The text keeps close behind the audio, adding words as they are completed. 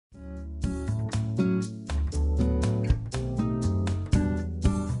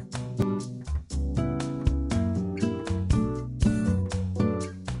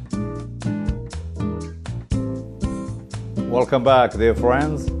Welcome back, dear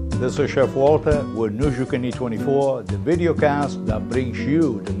friends. This is Chef Walter with New Zucchini 24, the video cast that brings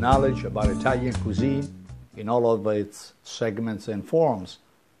you the knowledge about Italian cuisine in all of its segments and forms.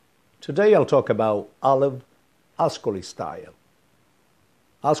 Today I'll talk about Olive Ascoli Style.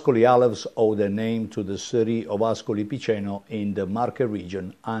 Ascoli olives owe their name to the city of Ascoli Piceno in the Marche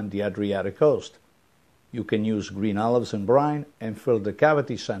region on the Adriatic coast. You can use green olives in brine and fill the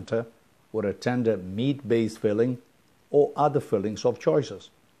cavity center with a tender meat-based filling or other fillings of choices.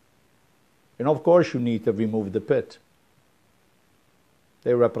 And of course you need to remove the pit.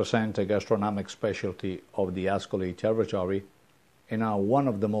 They represent a gastronomic specialty of the Ascoli territory and are one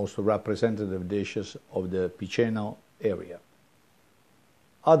of the most representative dishes of the Piceno area.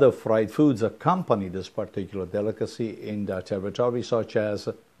 Other fried foods accompany this particular delicacy in the territory, such as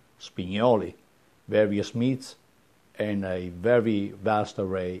spignoli, various meats, and a very vast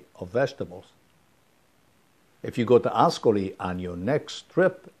array of vegetables. If you go to Ascoli on your next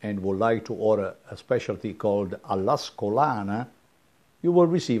trip and would like to order a specialty called AllÁscolana, you will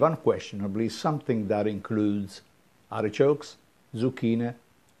receive unquestionably something that includes artichokes, zucchini,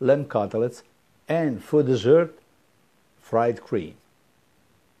 lamb cutlets, and for dessert, fried cream.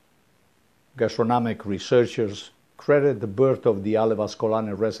 Gastronomic researchers credit the birth of the Olive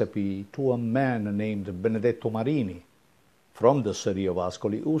Ascolane recipe to a man named Benedetto Marini from the city of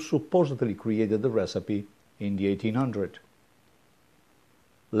Ascoli, who supposedly created the recipe in the 1800s.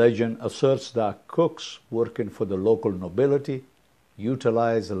 Legend asserts that cooks working for the local nobility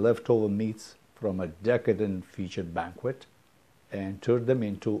utilized leftover meats from a decadent featured banquet and turned them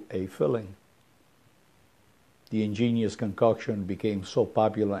into a filling. The ingenious concoction became so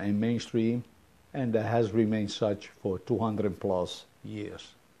popular and mainstream and has remained such for 200 plus years.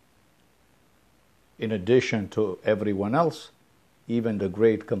 In addition to everyone else, even the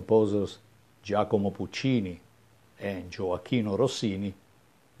great composers Giacomo Puccini and Gioacchino Rossini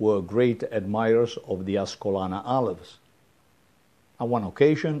were great admirers of the Ascolana olives. On one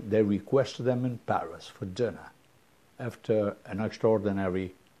occasion, they requested them in Paris for dinner after an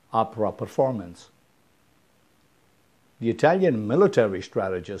extraordinary opera performance. The Italian military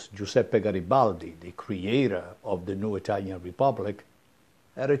strategist Giuseppe Garibaldi, the creator of the new Italian Republic,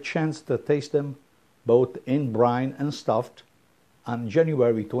 had a chance to taste them both in brine and stuffed on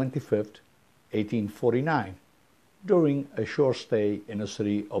January 25th, 1849, during a short stay in the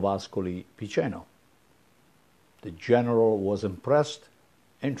city of Ascoli Piceno. The general was impressed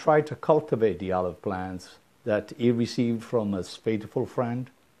and tried to cultivate the olive plants that he received from his faithful friend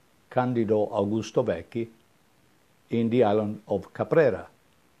Candido Augusto Vecchi in the island of Caprera.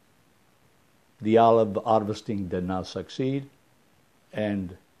 The olive harvesting did not succeed,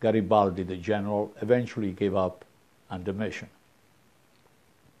 and Garibaldi, the general, eventually gave up on the mission.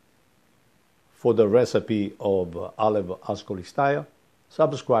 For the recipe of Olive Ascoli Style,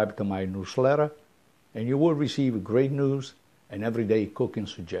 subscribe to my newsletter, and you will receive great news and everyday cooking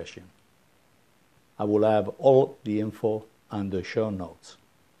suggestions. I will have all the info on the show notes.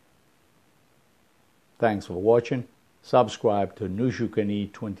 Thanks for watching. Subscribe to New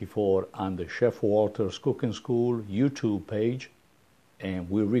Zucchini 24 on the Chef Walter's Cooking School YouTube page, and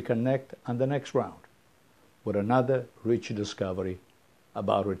we'll reconnect on the next round with another rich discovery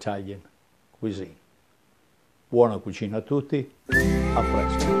about Italian cuisine. Buona cucina a tutti, a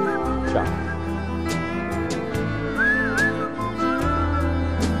presto, ciao.